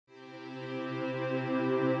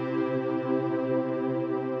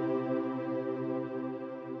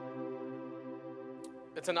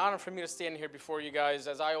It's an honor for me to stand here before you guys.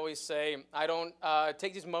 As I always say, I don't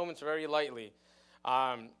take these moments very lightly.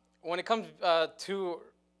 When it comes to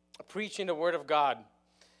preaching the Word of God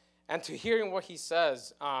and to hearing what He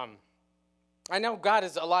says, I know God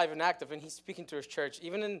is alive and active, and He's speaking to His church.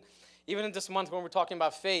 Even in this month when we're talking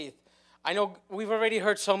about faith, I know we've already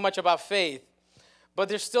heard so much about faith, but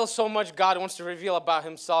there's still so much God wants to reveal about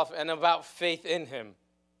Himself and about faith in Him.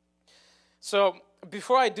 So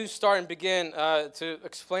before I do start and begin to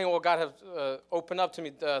explain what God has opened up to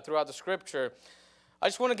me throughout the Scripture, I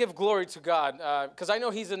just want to give glory to God because I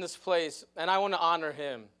know He's in this place, and I want to honor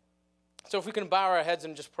Him. So if we can bow our heads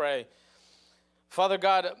and just pray. Father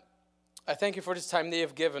God, I thank You for this time that You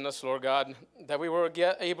have given us, Lord God, that we were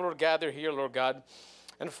able to gather here, Lord God.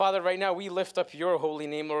 And Father, right now we lift up Your holy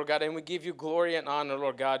name, Lord God, and we give You glory and honor,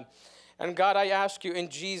 Lord God. And God, I ask You in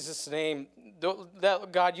Jesus' name,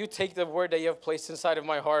 that God, You take the word that You have placed inside of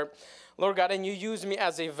my heart, Lord God, and You use me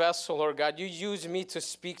as a vessel, Lord God. You use me to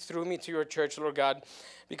speak through me to Your church, Lord God,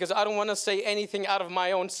 because I don't want to say anything out of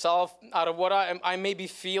my own self, out of what I may be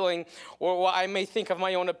feeling or what I may think of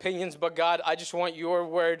my own opinions, but God, I just want Your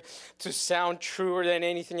word to sound truer than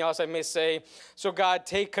anything else I may say. So God,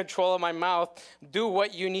 take control of my mouth, do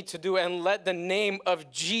what You need to do, and let the name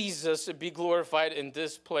of Jesus be glorified in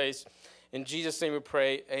this place. In Jesus' name we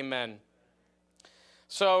pray, amen.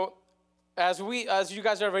 So, as you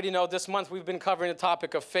guys already know, this month we've been covering the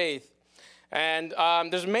topic of faith. And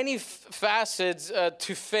there's many facets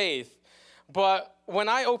to faith. But when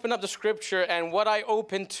I open up the Scripture and what I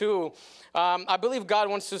open to, I believe God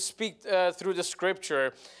wants to speak through the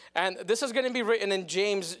Scripture. And this is going to be written in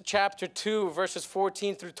James chapter 2, verses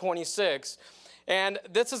 14 through 26. And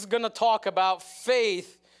this is going to talk about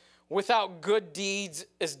faith without good deeds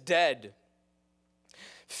is dead.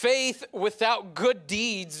 Faith without good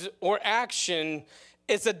deeds or action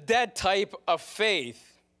is a dead type of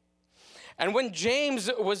faith. And when James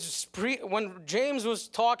was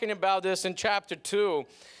talking about this in chapter 2,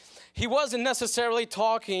 he wasn't necessarily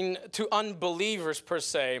talking to unbelievers per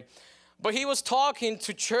se, but he was talking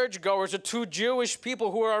to churchgoers or to Jewish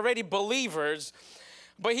people who were already believers.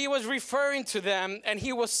 But he was referring to them, and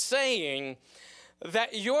he was saying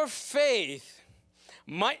that your faith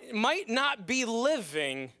might not be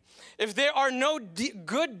living if there are no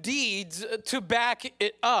good deeds to back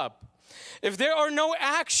it up. If there are no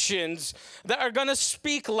actions that are going to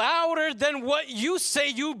speak louder than what you say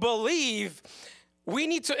you believe, we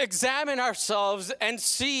need to examine ourselves and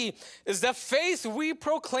see, is the faith we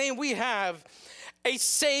proclaim we have a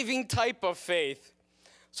saving type of faith?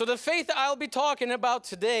 So the faith that I'll be talking about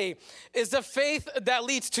today is the faith that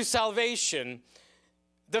leads to salvation.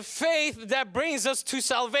 The faith that brings us to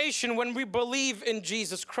salvation when we believe in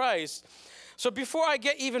Jesus Christ. So before I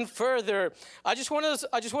get even further, I just want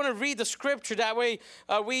to read the Scripture. That way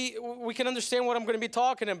we can understand what I'm going to be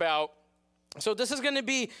talking about. So this is going to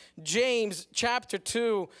be James chapter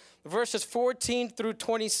 2, verses 14 through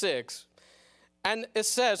 26. And it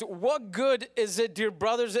says, "What good is it, dear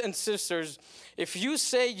brothers and sisters, if you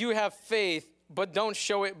say you have faith but don't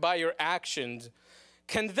show it by your actions?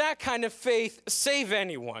 Can that kind of faith save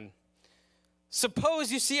anyone?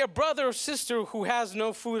 Suppose you see a brother or sister who has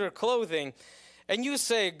no food or clothing, and you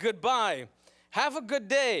say, 'Goodbye, have a good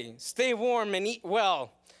day, stay warm and eat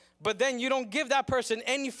well,' but then you don't give that person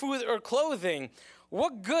any food or clothing.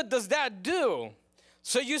 What good does that do?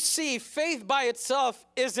 So you see, faith by itself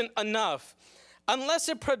isn't enough. Unless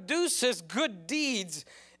it produces good deeds,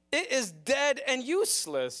 it is dead and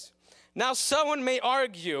useless. Now someone may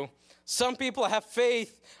argue, some people have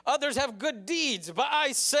faith, others have good deeds. But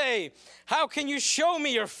I say, how can you show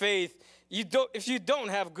me your faith if you don't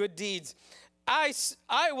have good deeds?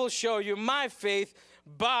 I will show you my faith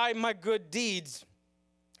by my good deeds.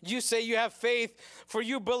 You say you have faith, for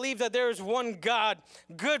you believe that there is one God.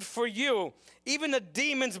 Good for you. Even the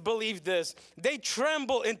demons believe this. They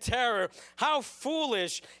tremble in terror. How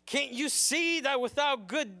foolish. Can't you see that without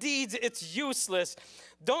good deeds it's useless?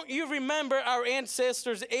 Don't you remember our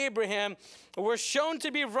ancestors Abraham were shown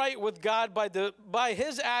to be right with God by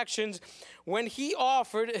his actions when he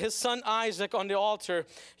offered his son Isaac on the altar?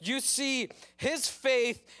 You see, his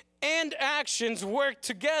faith and actions worked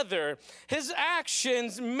together. His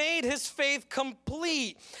actions made his faith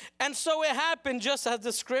complete. And so it happened just as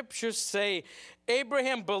the Scriptures say.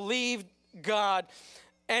 Abraham believed God,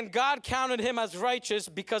 and God counted him as righteous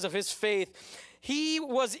because of his faith. He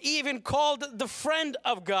was even called the friend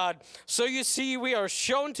of God. So you see, we are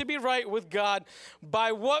shown to be right with God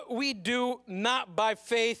by what we do, not by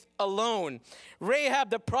faith alone. Rahab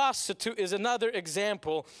the prostitute is another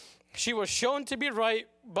example. She was shown to be right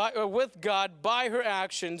with God by her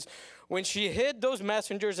actions when she hid those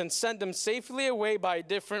messengers and sent them safely away by a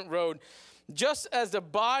different road. Just as the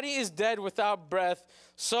body is dead without breath,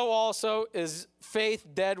 so also is faith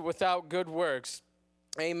dead without good works.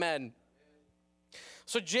 Amen.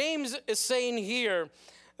 So James is saying here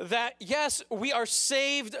that yes, we are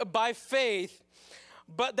saved by faith,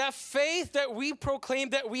 but that faith that we proclaim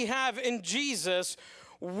that we have in Jesus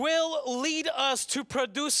will lead us to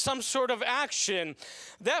produce some sort of action.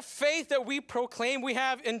 That faith that we proclaim we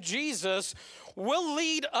have in Jesus will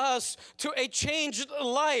lead us to a changed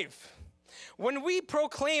life. When we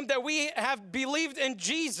proclaim that we have believed in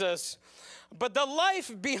Jesus, but the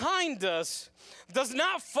life behind us does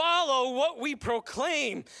not follow what we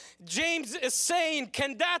proclaim, James is saying,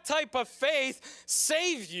 can that type of faith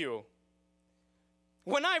save you?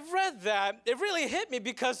 When I read that, it really hit me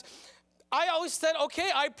because I always said, okay,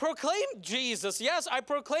 I proclaim Jesus. Yes, I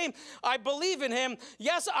proclaim I believe in him.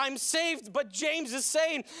 Yes, I'm saved. But James is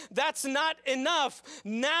saying that's not enough.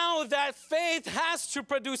 Now that faith has to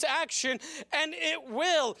produce action, and it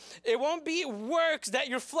will. It won't be works that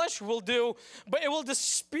your flesh will do, but it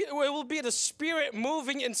will be the Spirit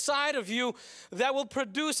moving inside of you that will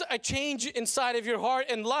produce a change inside of your heart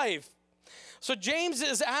and life. So James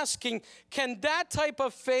is asking, can that type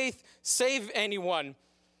of faith save anyone?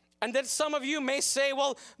 And then some of you may say,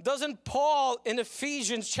 well, doesn't Paul in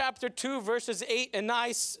Ephesians chapter 2, verses 8 and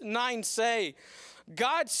 9 say,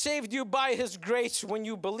 God saved you by his grace when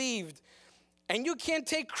you believed, and you can't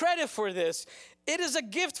take credit for this. It is a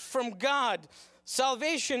gift from God.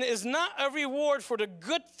 Salvation is not a reward for the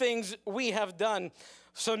good things we have done,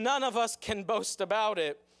 so none of us can boast about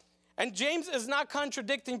it. And James is not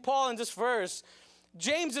contradicting Paul in this verse.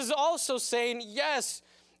 James is also saying, yes,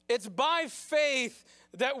 it's by faith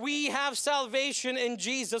that we have salvation in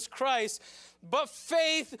Jesus Christ. But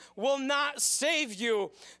faith will not save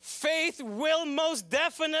you. Faith will most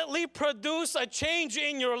definitely produce a change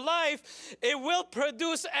in your life. It will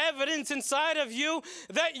produce evidence inside of you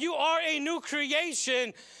that you are a new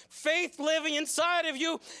creation. Faith living inside of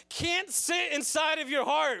you can't sit inside of your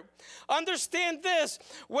heart. Understand this.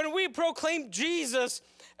 When we proclaim Jesus,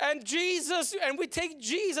 and we take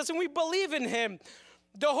Jesus and we believe in him,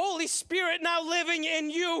 the Holy Spirit now living in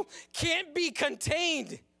you can't be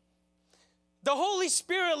contained. The Holy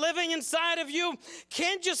Spirit living inside of you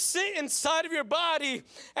can't just sit inside of your body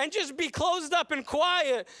and just be closed up and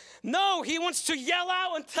quiet. No, he wants to yell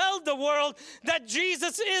out and tell the world that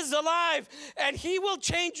Jesus is alive, and he will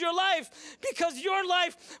change your life because your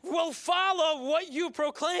life will follow what you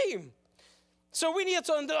proclaim. So we need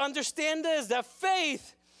to understand this, that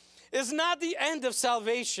faith is not the end of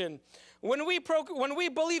salvation. When we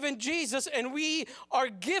believe in Jesus and we are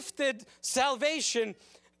gifted salvation,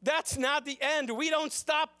 that's not the end. We don't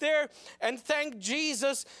stop there and thank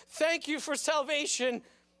Jesus. Thank you for salvation.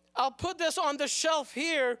 I'll put this on the shelf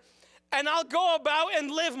here and I'll go about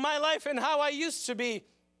and live my life in how I used to be.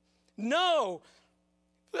 No.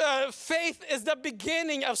 Faith is the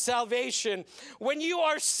beginning of salvation. When you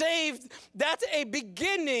are saved, that's a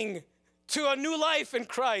beginning to a new life in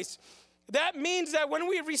Christ. That means that when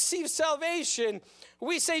we receive salvation,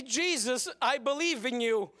 we say, Jesus, I believe in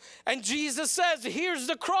you. And Jesus says, here's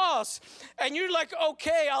the cross. And you're like,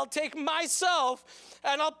 okay, I'll take myself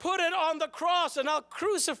and I'll put it on the cross and I'll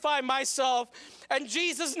crucify myself. And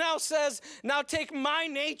Jesus now says, now take my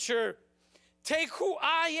nature, take who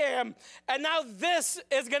I am, and now this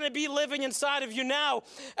is going to be living inside of you now.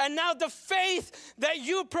 And now the faith that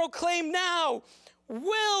you proclaim now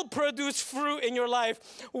will produce fruit in your life,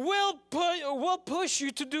 will push you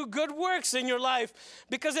to do good works in your life,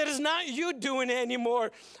 because it is not you doing it anymore,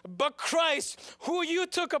 but Christ, who you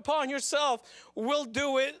took upon yourself, will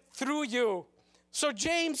do it through you. So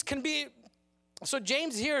James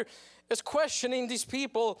here is questioning these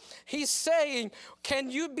people. He's saying, can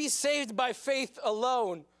you be saved by faith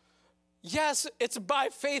alone? Yes, it's by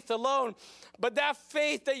faith alone, but that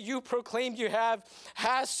faith that you proclaim you have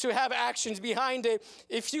has to have actions behind it.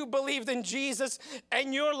 If you believed in Jesus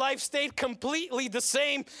and your life stayed completely the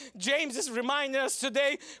same, James is reminding us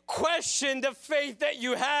today, question the faith that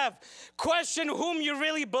you have. Question whom you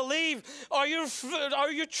really believe. Are you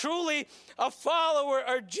truly a follower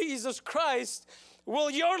of Jesus Christ?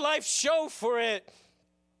 Will your life show for it?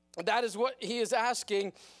 That is what he is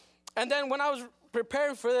asking. And then when I was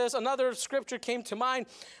preparing for this, another scripture came to mind,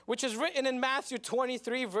 which is written in Matthew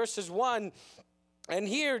 23, verses 1. And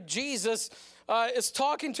here Jesus is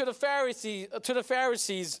talking to the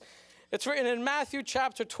Pharisees. It's written in Matthew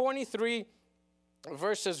chapter 23,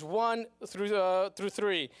 verses 1 through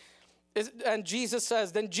 3. And Jesus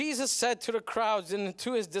says, then Jesus said to the crowds and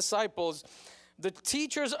to his disciples, the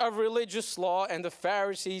teachers of religious law and the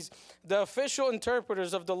Pharisees, the official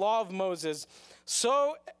interpreters of the law of Moses,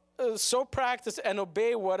 so practice and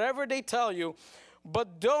obey whatever they tell you,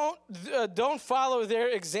 but don't follow their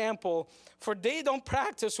example, for they don't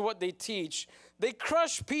practice what they teach. They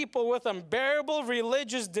crush people with unbearable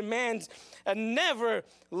religious demands and never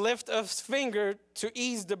lift a finger to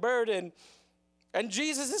ease the burden. And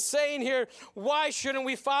Jesus is saying here, why shouldn't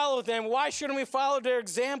we follow them? Why shouldn't we follow their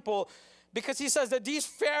example? Because he says that these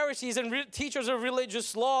Pharisees and teachers of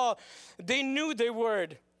religious law, they knew their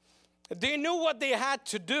word. They knew what they had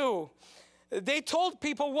to do. They told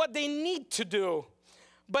people what they need to do,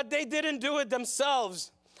 but they didn't do it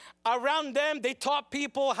themselves. Around them, they taught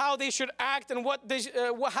people how they should act and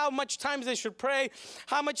how much times they should pray,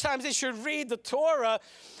 how much times they should read the Torah.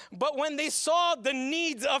 But when they saw the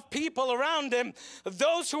needs of people around them,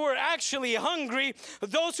 those who were actually hungry,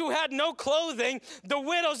 those who had no clothing, the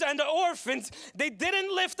widows and the orphans, they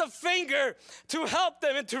didn't lift a finger to help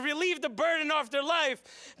them and to relieve the burden of their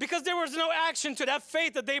life, because there was no action to that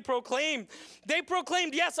faith that they proclaimed. They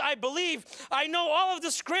proclaimed, yes, I believe, I know all of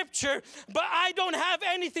the scripture, but I don't have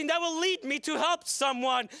anything that will lead me to help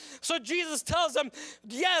someone. So Jesus tells them,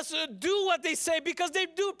 yes, do what they say, because they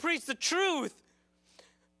do preach the truth.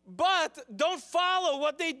 But don't follow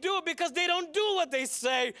what they do, because they don't do what they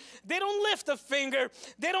say. They don't lift a finger.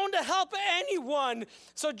 They don't help anyone.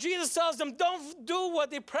 So Jesus tells them, don't do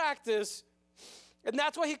what they practice. And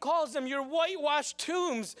that's why he calls them your whitewashed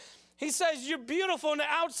tombs. He says you're beautiful on the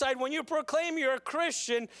outside when you proclaim you're a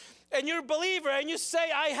Christian and you're a believer and you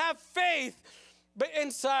say, I have faith. But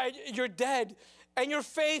inside you're dead, and your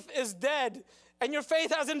faith is dead, and your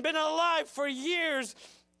faith hasn't been alive for years.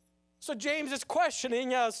 So James is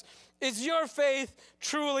questioning us, is your faith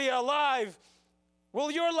truly alive?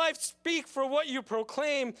 Will your life speak for what you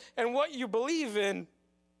proclaim and what you believe in?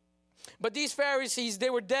 But these Pharisees, they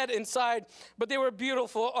were dead inside, but they were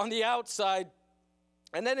beautiful on the outside.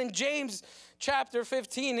 And then in James chapter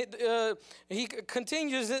 15, he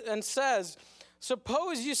continues it and says,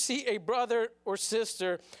 suppose you see a brother or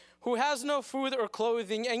sister who has no food or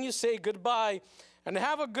clothing, and you say goodbye and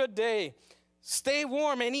have a good day. Stay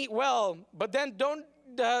warm and eat well, but then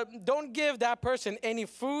don't give that person any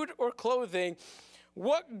food or clothing.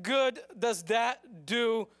 What good does that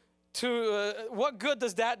do? What good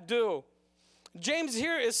does that do? James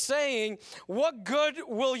here is saying, what good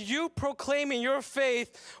will you proclaim in your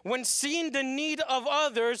faith when seeing the need of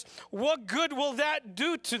others? What good will that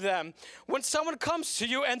do to them? When someone comes to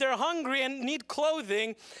you and they're hungry and need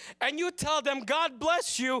clothing, and you tell them, God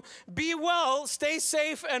bless you, be well, stay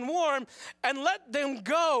safe and warm, and let them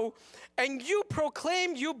go, and you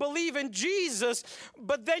proclaim you believe in Jesus,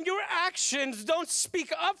 but then your actions don't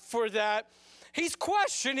speak up for that, he's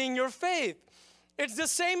questioning your faith. It's the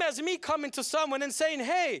same as me coming to someone and saying,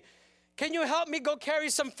 hey, can you help me go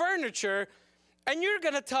carry some furniture? And you're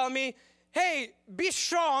going to tell me, hey, be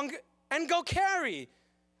strong and go carry.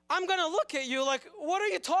 I'm going to look at you like, what are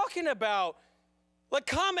you talking about? Like,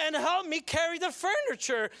 come and help me carry the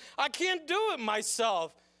furniture. I can't do it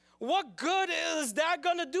myself. What good is that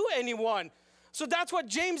going to do anyone? So that's what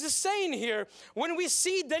James is saying here. When we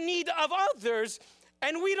see the need of others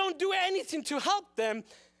and we don't do anything to help them,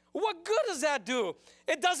 what good does that do?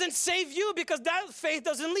 It doesn't save you, because that faith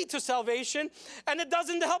doesn't lead to salvation, and it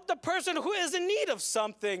doesn't help the person who is in need of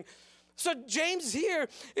something. So James here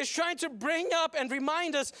is trying to bring up and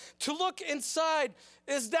remind us to look inside.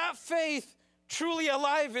 Is that faith truly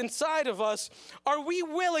alive inside of us? Are we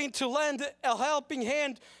willing to lend a helping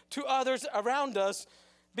hand to others around us?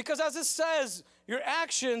 Because as it says, your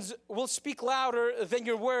actions will speak louder than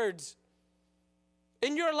your words.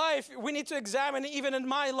 In your life, we need to examine, even in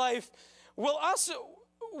my life, will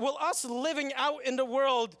us living out in the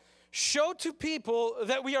world show to people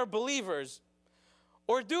that we are believers?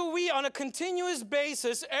 Or do we, on a continuous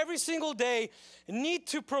basis, every single day, need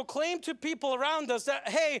to proclaim to people around us that,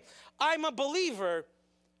 hey, I'm a believer,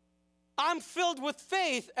 I'm filled with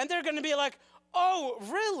faith, and they're going to be like, oh,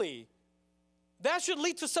 really? That should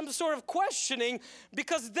lead to some sort of questioning,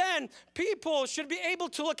 because then people should be able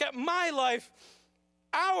to look at my life,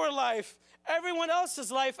 our life, everyone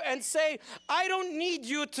else's life, and say, I don't need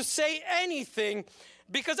you to say anything,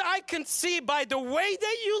 because I can see by the way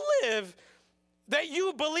that you live, that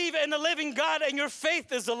you believe in a living God and your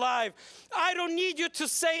faith is alive. I don't need you to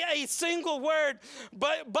say a single word,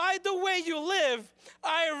 but by the way you live,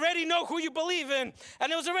 I already know who you believe in.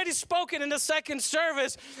 And it was already spoken in the second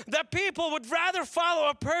service that people would rather follow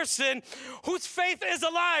a person whose faith is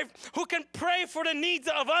alive, who can pray for the needs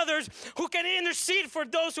of others, who can intercede for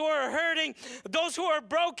those who are hurting, those who are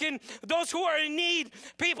broken, those who are in need.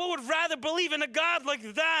 People would rather believe in a God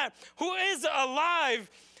like that, who is alive.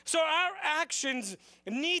 So our actions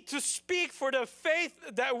need to speak for the faith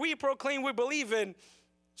that we proclaim we believe in.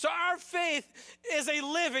 So our faith is a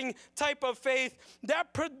living type of faith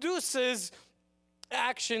that produces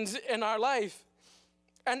actions in our life.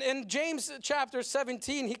 And in James chapter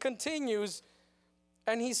 17, he continues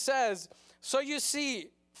and he says, so you see,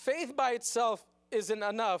 faith by itself isn't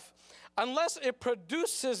enough. Unless it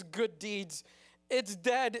produces good deeds, it's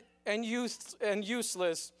dead and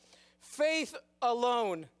useless. Faith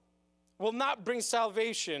alone will not bring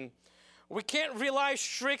salvation. We can't rely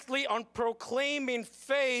strictly on proclaiming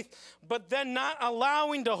faith, but then not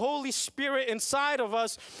allowing the Holy Spirit inside of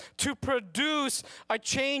us to produce a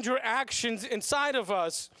change or actions inside of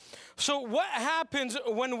us. So what happens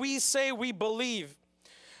when we say we believe?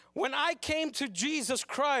 When I came to Jesus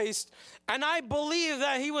Christ and I believed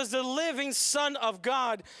that he was the living Son of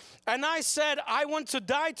God, and I said, I want to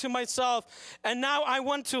die to myself, and now I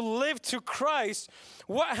want to live to Christ,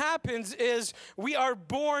 what happens is we are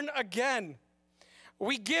born again.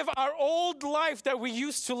 We give our old life that we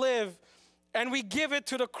used to live, and we give it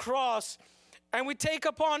to the cross, and we take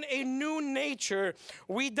upon a new nature.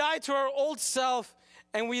 We die to our old self,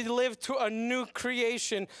 and we live to a new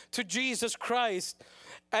creation, to Jesus Christ.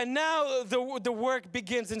 And now the work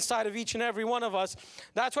begins inside of each and every one of us.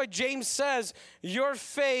 That's why James says, your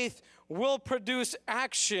faith will produce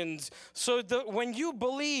actions. So when you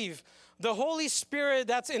believe, the Holy Spirit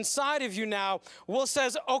that's inside of you now will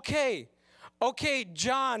says, okay,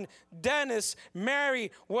 John, Dennis,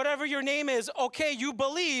 Mary, whatever your name is, okay, you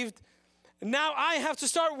believed. Now I have to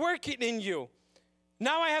start working in you.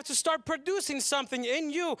 Now I have to start producing something in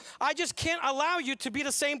you. I just can't allow you to be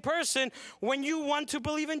the same person when you want to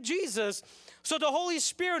believe in Jesus. So the Holy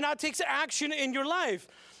Spirit now takes action in your life.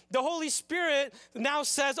 The Holy Spirit now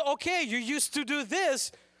says, okay, you used to do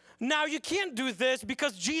this. Now you can't do this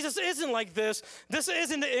because Jesus isn't like this. This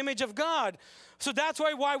isn't the image of God. So that's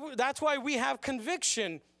why we have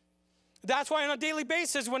conviction. That's why on a daily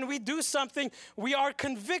basis, when we do something, we are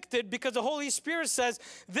convicted because the Holy Spirit says,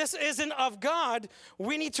 this isn't of God.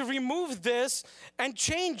 We need to remove this and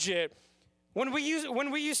change it. When we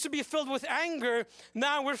used to be filled with anger,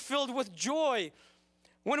 now we're filled with joy.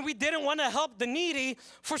 When we didn't want to help the needy,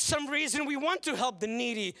 for some reason we want to help the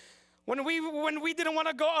needy. When we didn't want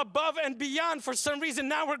to go above and beyond, for some reason,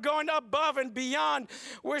 now we're going above and beyond.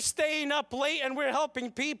 We're staying up late and we're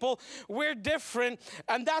helping people. We're different.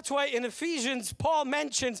 And that's why in Ephesians, Paul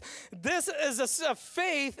mentions this is a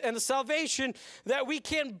faith and a salvation that we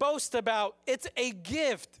can't boast about. It's a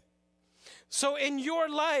gift. So in your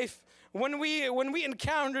life, when we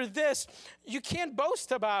encounter this, you can't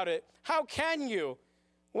boast about it. How can you?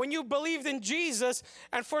 When you believed in Jesus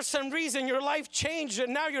and for some reason your life changed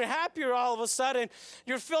and now you're happier all of a sudden,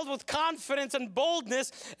 you're filled with confidence and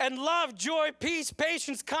boldness and love, joy, peace,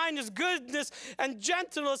 patience, kindness, goodness, and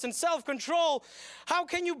gentleness and self-control. How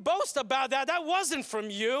can you boast about that? That wasn't from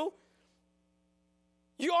you.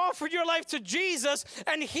 You offered your life to Jesus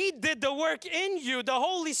and he did the work in you, the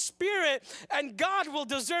Holy Spirit, and God will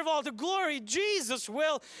deserve all the glory. Jesus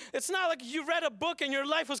will. It's not like you read a book and your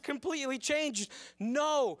life was completely changed.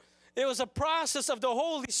 No, it was a process of the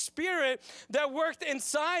Holy Spirit that worked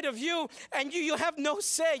inside of you, and you have no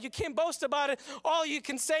say. You can't boast about it. All you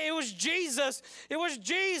can say, it was Jesus. It was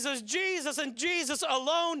Jesus, Jesus, and Jesus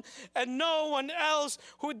alone, and no one else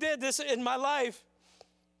who did this in my life.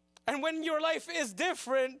 And when your life is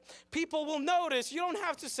different, people will notice. You don't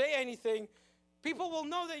have to say anything. People will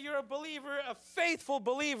know that you're a believer, a faithful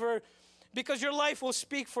believer, because your life will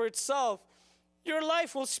speak for itself. Your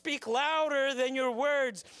life will speak louder than your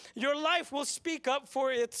words. Your life will speak up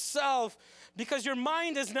for itself because your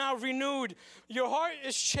mind is now renewed. Your heart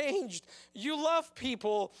is changed. You love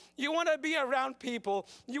people. You want to be around people.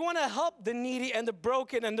 You want to help the needy and the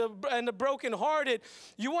broken and the brokenhearted.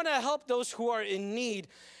 You want to help those who are in need.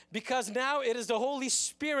 Because now it is the Holy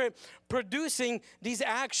Spirit producing these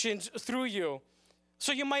actions through you.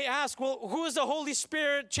 So you might ask, well, who is the Holy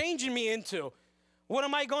Spirit changing me into? What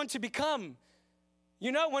am I going to become?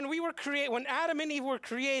 You know, when Adam and Eve were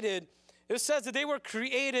created, it says that they were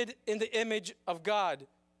created in the image of God.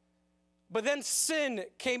 But then sin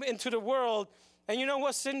came into the world, and you know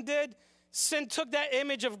what sin did? Sin took that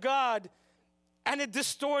image of God and it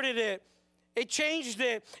distorted it. It changed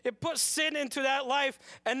it. It put sin into that life.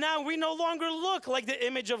 And now we no longer look like the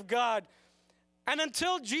image of God. And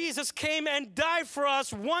until Jesus came and died for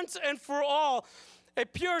us once and for all, a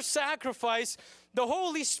pure sacrifice, the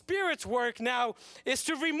Holy Spirit's work now is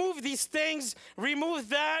to remove these things, remove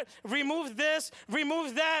that, remove this,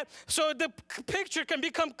 remove that, so the picture can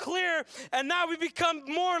become clear, and now we become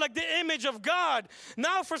more like the image of God.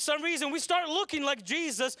 Now, for some reason, we start looking like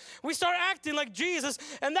Jesus, we start acting like Jesus,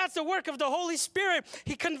 and that's the work of the Holy Spirit.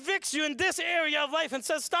 He convicts you in this area of life and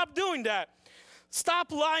says, stop doing that.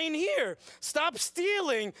 Stop lying here. Stop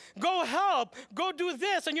stealing. Go help. Go do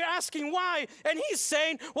this. And you're asking why. And he's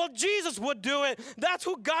saying, well, Jesus would do it. That's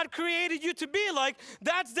who God created you to be like.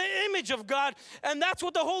 That's the image of God. And that's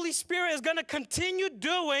what the Holy Spirit is going to continue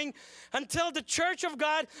doing until the church of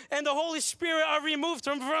God and the Holy Spirit are removed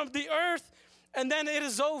from the earth. And then it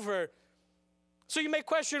is over. So you may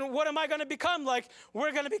question, what am I going to become like?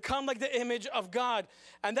 We're going to become like the image of God.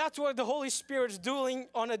 And that's what the Holy Spirit is doing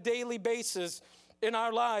on a daily basis in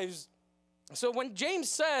our lives. So when James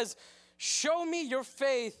says, show me your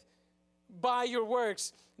faith by your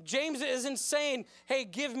works, James isn't saying, hey,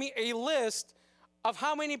 give me a list of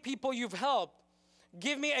how many people you've helped.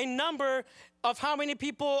 Give me a number of how many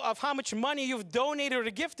people, of how much money you've donated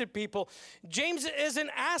or gifted people. James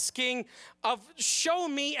isn't asking of show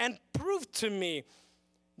me and prove to me.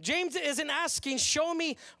 James isn't asking, show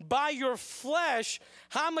me by your flesh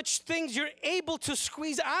how much things you're able to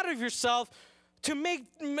squeeze out of yourself to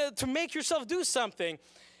make yourself do something.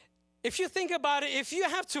 If you think about it, if you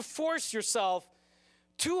have to force yourself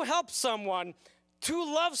to help someone, to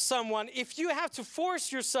love someone, if you have to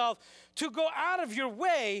force yourself to go out of your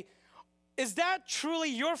way, is that truly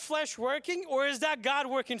your flesh working, or is that God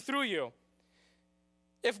working through you?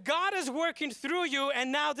 If God is working through you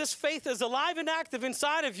and now this faith is alive and active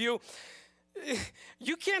inside of you,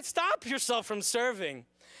 you can't stop yourself from serving.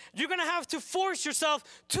 You're going to have to force yourself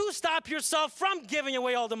to stop yourself from giving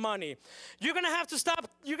away all the money. You're going to have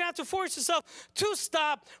to force yourself to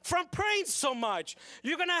stop from praying so much.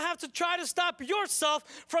 You're going to have to try to stop yourself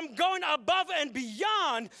from going above and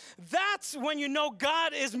beyond. That's when you know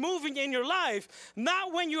God is moving in your life.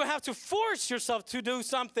 Not when you have to force yourself to do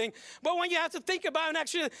something, but when you have to think about and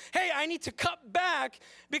actually, hey, I need to cut back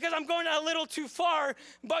because I'm going a little too far,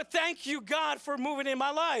 but thank you, God, for moving in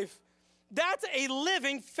my life. That's a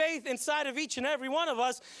living faith inside of each and every one of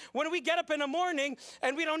us. When we get up in the morning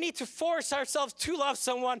and we don't need to force ourselves to love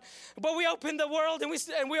someone, but we open the world and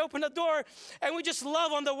we open the door and we just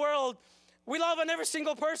love on the world. We love on every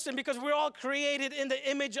single person because we're all created in the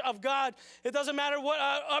image of God. It doesn't matter what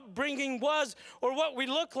our upbringing was or what we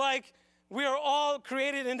look like. We are all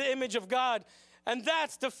created in the image of God. And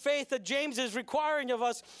that's the faith that James is requiring of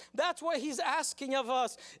us. That's what he's asking of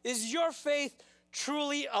us. Is your faith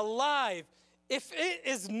truly alive? If it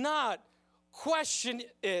is not, question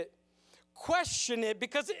it. Question it,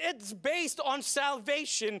 because it's based on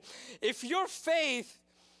salvation. If your faith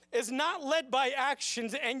is not led by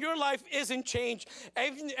actions and your life isn't changed,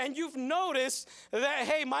 and you've noticed that,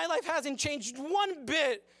 hey, my life hasn't changed one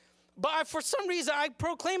bit, but for some reason I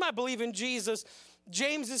proclaim I believe in Jesus,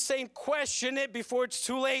 James is saying, question it before it's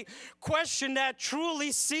too late. Question that.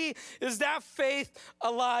 Truly see, is that faith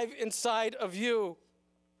alive inside of you?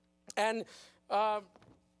 And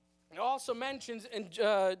it also mentions in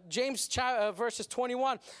James verses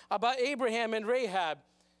 21 about Abraham and Rahab.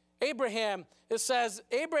 Abraham, it says,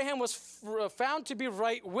 Abraham was found to be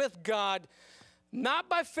right with God, not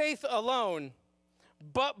by faith alone,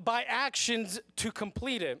 but by actions to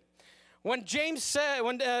complete it. When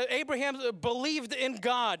Abraham believed in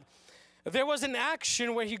God, there was an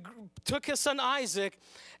action where he took his son Isaac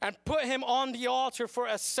and put him on the altar for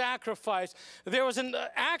a sacrifice. There was an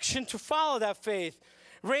action to follow that faith.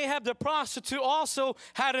 Rahab the prostitute also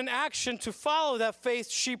had an action to follow that faith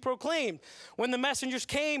she proclaimed. When the messengers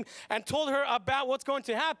came and told her about what's going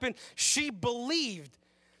to happen, she believed.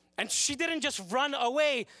 And she didn't just run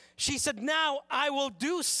away. She said, now I will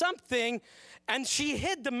do something. And she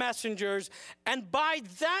hid the messengers. And by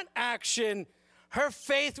that action, her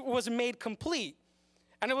faith was made complete.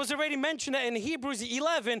 And it was already mentioned that in Hebrews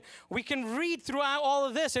 11, we can read throughout all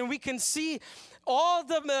of this and we can see all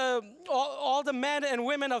the men and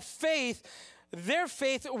women of faith, their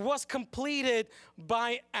faith was completed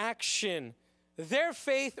by action. Their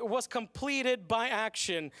faith was completed by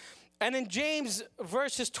action. And in James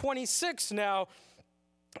verses 26 now,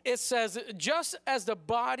 it says, just as the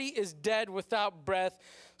body is dead without breath,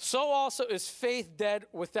 so also is faith dead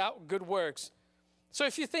without good works. So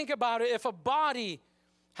if you think about it, if a body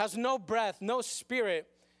has no breath, no spirit,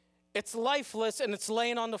 It's lifeless and it's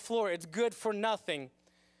laying on the floor. It's good for nothing.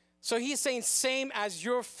 So he's saying, same as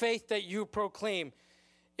your faith that you proclaim.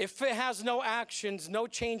 If it has no actions, no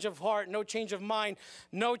change of heart, no change of mind,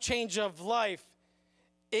 no change of life,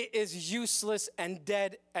 it is useless and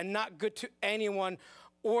dead and not good to anyone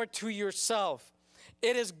or to yourself.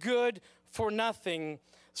 It is good for nothing.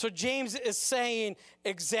 So James is saying,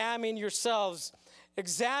 examine yourselves.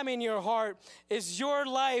 Examine your heart. Is your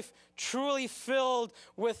life truly filled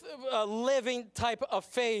with a living type of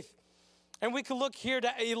faith? And we can look here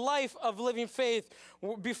at a life of living faith.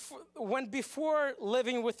 When before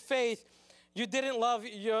living with faith, you didn't love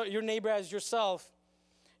your neighbor as yourself.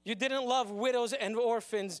 You didn't love widows and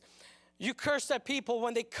orphans. You cursed at people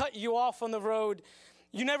when they cut you off on the road.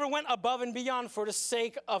 You never went above and beyond for the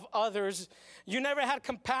sake of others. You never had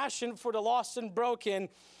compassion for the lost and broken.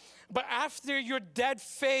 But after your dead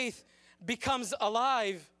faith becomes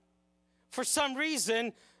alive, for some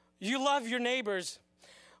reason, you love your neighbors.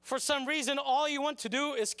 For some reason, all you want to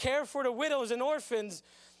do is care for the widows and orphans.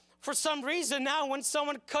 For some reason now, when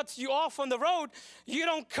someone cuts you off on the road, you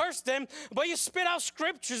don't curse them, but you spit out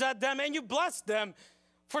scriptures at them and you bless them.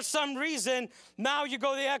 For some reason, now you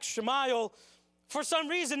go the extra mile. For some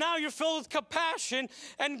reason, now you're filled with compassion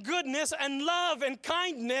and goodness and love and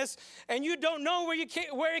kindness, and you don't know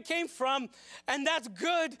where it came from. And that's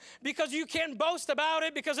good, because you can't boast about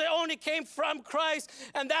it, because it only came from Christ,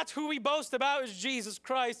 and that's who we boast about, is Jesus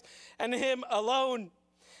Christ and Him alone.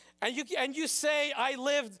 And you say, I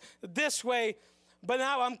lived this way, but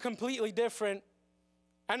now I'm completely different.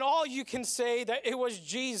 And all you can say that it was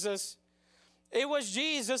Jesus. It was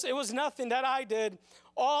Jesus. It was nothing that I did.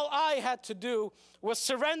 All I had to do was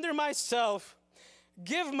surrender myself,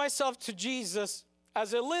 give myself to Jesus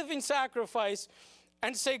as a living sacrifice,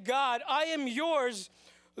 and say, God, I am yours.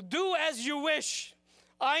 Do as you wish.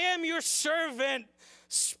 I am your servant.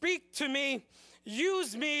 Speak to me.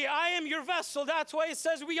 Use me. I am your vessel. That's why it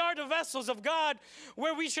says we are the vessels of God,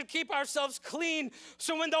 where we should keep ourselves clean.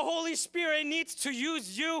 So when the Holy Spirit needs to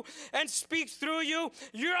use you and speak through you,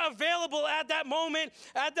 you're available at that moment,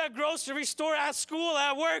 at that grocery store, at school,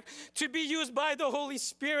 at work, to be used by the Holy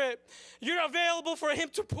Spirit. You're available for Him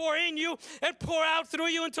to pour in you and pour out through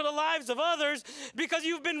you into the lives of others, because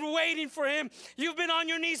you've been waiting for Him. You've been on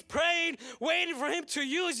your knees praying, waiting for Him to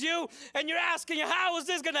use you, and you're asking, how is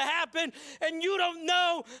this going to happen? And you don't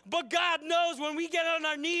know, but God knows. When we get on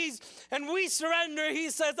our knees and we surrender, He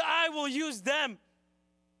says, I will use them.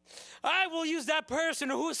 I will use that person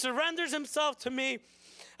who surrenders himself to me.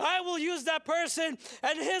 I will use that person,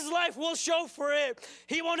 and his life will show for it.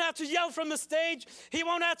 He won't have to yell from the stage. He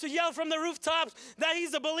won't have to yell from the rooftops that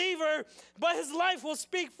he's a believer, but his life will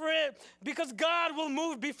speak for it, because God will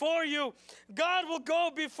move before you. God will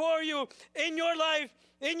go before you in your life,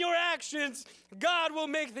 in your actions. God will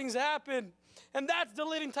make things happen. And that's the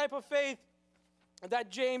living type of faith that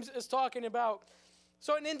James is talking about.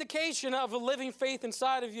 So an indication of a living faith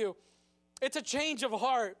inside of you, it's a change of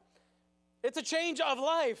heart. It's a change of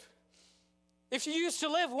life. If you used to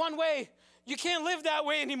live one way, you can't live that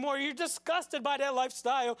way anymore. You're disgusted by that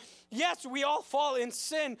lifestyle. Yes, we all fall in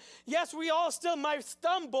sin. Yes, we all still might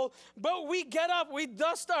stumble, but we get up, we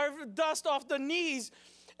dust our dust off the knees,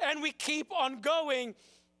 and we keep on going.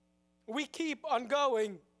 We keep on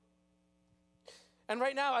going. And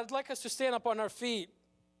right now, I'd like us to stand up on our feet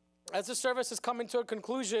as the service is coming to a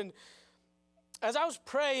conclusion. As I was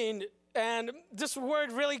praying, and this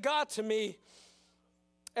word really got to me.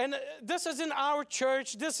 And this isn't our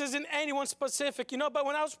church. This isn't anyone specific, but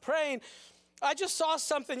when I was praying, I just saw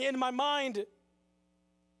something in my mind.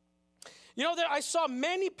 I saw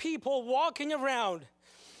many people walking around.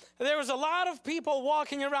 There was a lot of people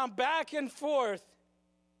walking around back and forth.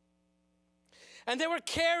 And they were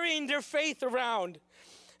carrying their faith around.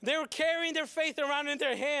 They were carrying their faith around in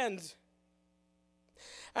their hands.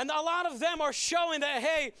 And a lot of them are showing that,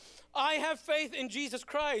 hey, I have faith in Jesus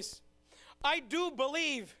Christ. I do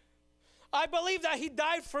believe. I believe that He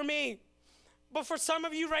died for me. But for some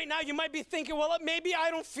of you right now, you might be thinking, well, maybe I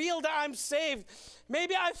don't feel that I'm saved.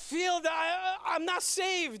 Maybe I feel that I'm not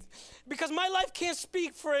saved because my life can't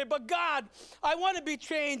speak for it. But God, I want to be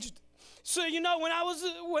changed. So, when I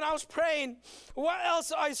was praying, what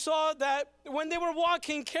else I saw, that when they were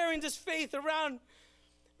walking, carrying this faith around,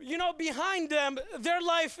 behind them, their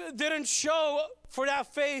life didn't show for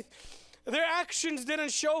that faith. Their actions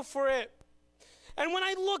didn't show for it. And when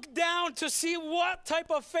I looked down to see what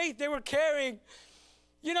type of faith they were carrying,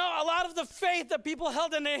 a lot of the faith that people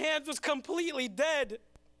held in their hands was completely dead.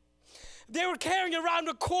 They were carrying around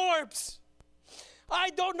a corpse.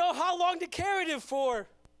 I don't know how long they carried it for.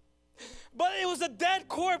 but it was a dead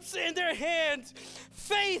corpse in their hands.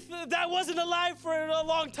 Faith that wasn't alive for a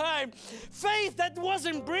long time. Faith that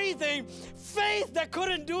wasn't breathing. Faith that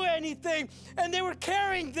couldn't do anything. And they were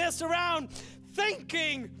carrying this around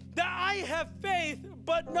thinking that I have faith,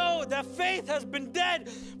 but no, that faith has been dead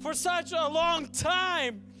for such a long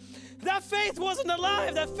time. That faith wasn't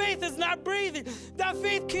alive. That faith is not breathing. That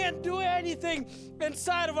faith can't do anything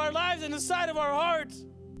inside of our lives and inside of our hearts.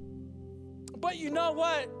 But you know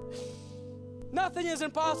what? Nothing is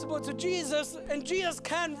impossible to Jesus, and Jesus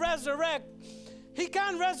can resurrect. He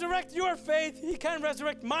can resurrect your faith. He can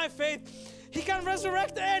resurrect my faith. He can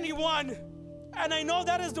resurrect anyone. And I know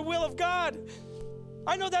that is the will of God.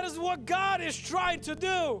 I know that is what God is trying to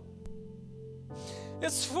do.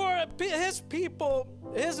 It's for His people,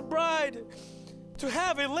 His bride, to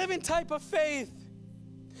have a living type of faith.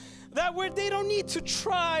 That where they don't need to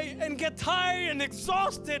try and get tired and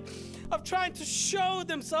exhausted of trying to show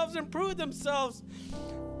themselves and prove themselves.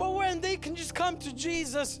 But when they can just come to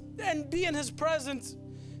Jesus and be in His presence,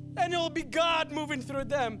 and it will be God moving through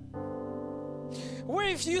them. Where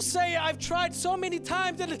if you say, I've tried so many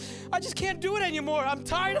times and I just can't do it anymore. I'm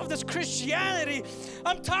tired of this Christianity.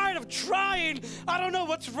 I'm tired of trying. I don't know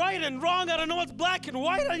what's right and wrong. I don't know what's black and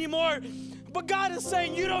white anymore. But God is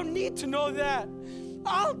saying, you don't need to know that.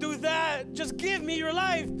 I'll do that. Just give me your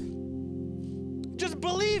life. Just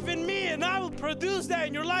believe in me and I will produce that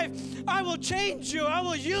in your life. I will change you. I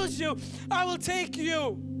will use you. I will take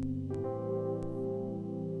you.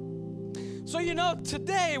 So, you know,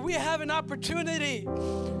 today we have an opportunity.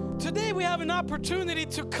 Today we have an opportunity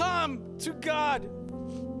to come to God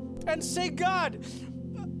and say, God,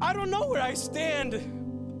 I don't know where I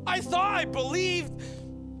stand. I thought I believed.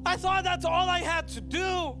 I thought that's all I had to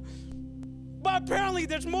do. But apparently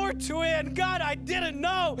there's more to it. And God, I didn't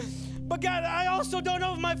know. But God, I also don't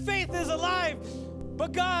know if my faith is alive.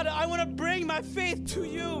 But God, I want to bring my faith to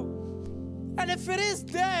you. And if it is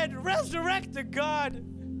dead, resurrect it, God.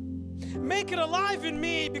 Make it alive in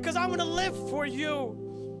me because I want to live for you.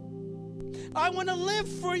 I want to live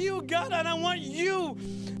for you, God, and I want you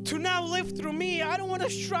to now live through me. I don't want to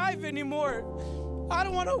strive anymore. I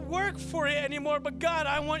don't want to work for it anymore, but God,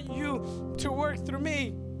 I want you to work through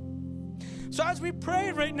me. So as we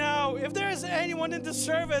pray right now, if there is anyone in this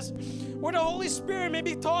service where the Holy Spirit may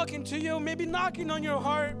be talking to you, maybe knocking on your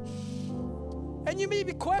heart, and you may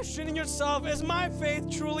be questioning yourself, is my faith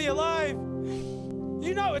truly alive?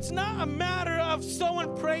 You know, it's not a matter of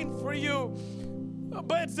someone praying for you,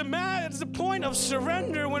 but it's the point of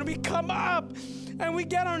surrender when we come up and we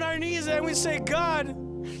get on our knees and we say, God,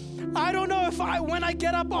 I don't know if when I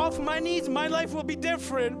get up off my knees, my life will be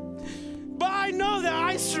different. But I know that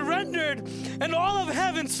I surrendered, and all of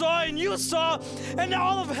heaven saw, and you saw, and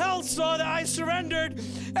all of hell saw that I surrendered.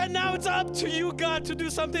 And now it's up to you, God, to do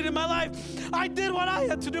something in my life. I did what I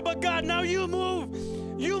had to do, but God, now you move.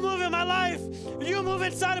 You move in my life. You move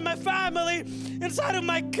inside of my family, inside of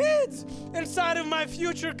my kids, inside of my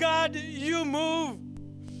future, God, you move.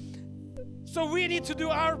 So we need to do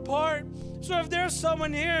our part. So if there's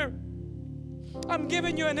someone here, I'm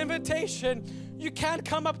giving you an invitation. You can't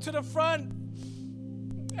come up to the front.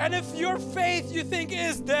 And if your faith you think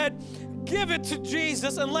is dead, give it to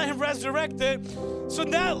Jesus and let Him resurrect it. So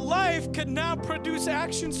that life can now produce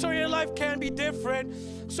action, so your life can be different.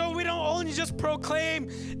 So we don't only just proclaim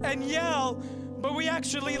and yell, but we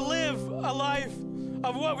actually live a life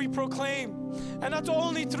of what we proclaim. And that's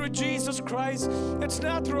only through Jesus Christ. It's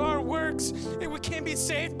not through our works. We can't be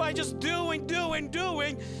saved by just doing,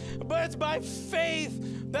 but it's by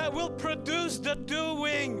faith that will produce the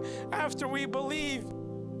doing after we believe.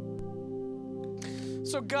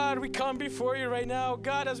 So God, we come before you right now.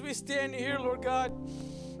 God, as we stand here, Lord God,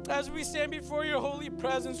 as we stand before your holy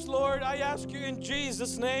presence, Lord, I ask you in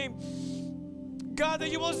Jesus' name, God, that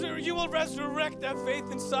you will resurrect that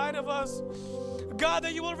faith inside of us. God,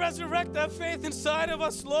 that you will resurrect that faith inside of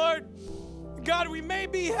us, Lord. God, we may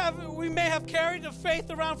have carried the faith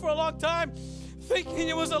around for a long time, thinking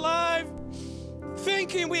it was alive,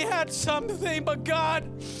 thinking we had something, but God,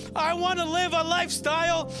 I want to live a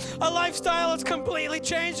lifestyle that's completely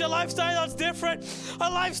changed, a lifestyle that's different, a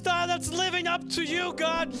lifestyle that's living up to you,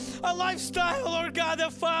 God, a lifestyle, Lord God,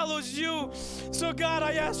 that follows you. So God,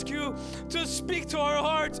 I ask you to speak to our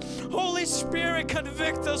hearts. Holy Spirit,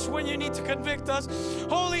 convict us when you need to convict us.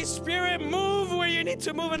 Holy Spirit, move where you need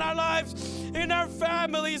to move in our lives, in our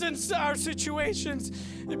families, in our situations,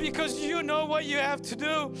 because you know what you have to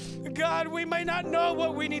do. God, we might not know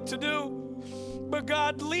what we need to do, but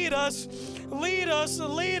God, lead us,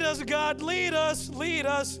 God, lead us.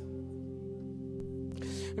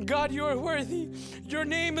 God, you are worthy. Your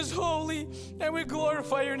name is holy, and we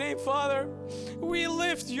glorify your name, Father. We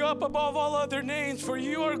lift you up above all other names, for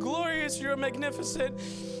you are glorious, you are magnificent.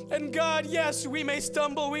 And God, yes, we may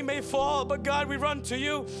stumble, we may fall, but God, we run to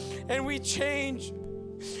you and we change.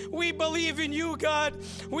 We believe in you, God.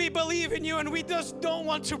 We believe in you, and we just don't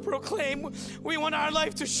want to proclaim. We want our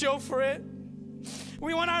life to show for it.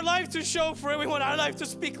 We want our life to show for it. We want our life to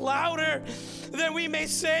speak louder than we may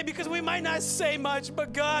say, because we might not say much,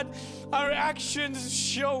 but God, our actions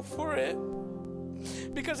show for it,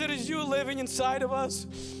 because it is you living inside of us.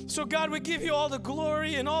 So God, we give you all the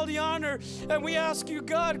glory and all the honor, and we ask you,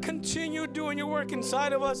 God, continue doing your work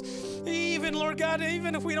inside of us. Even, Lord God,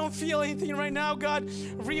 even if we don't feel anything right now, God,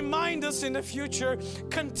 remind us in the future.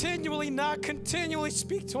 Continually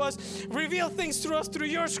speak to us. Reveal things to us through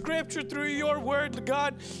your scripture, through your word,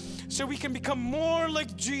 God, so we can become more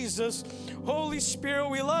like Jesus. Holy Spirit,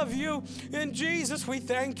 we love you. In Jesus, we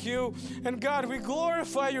thank you. And God, we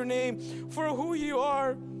glorify your name for who you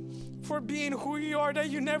are, for being who you are, that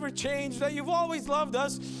you never change, that you've always loved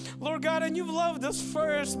us, Lord God, and you've loved us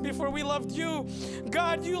first before we loved you.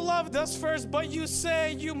 God, you loved us first, but you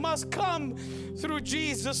say you must come through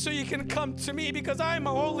Jesus so you can come to me, because I am a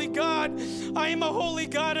holy God. I am a holy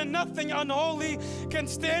God, and nothing unholy can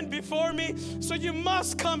stand before me. So you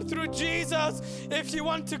must come through Jesus if you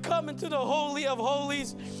want to come into the Holy of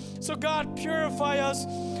Holies. So God, purify us,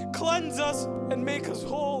 cleanse us, and make us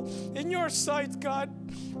whole in your sight, God.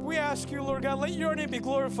 We ask you, Lord God, let your name be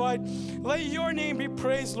glorified. Let your name be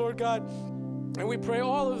praised, Lord God. And we pray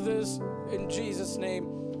all of this in Jesus' name.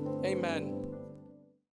 Amen.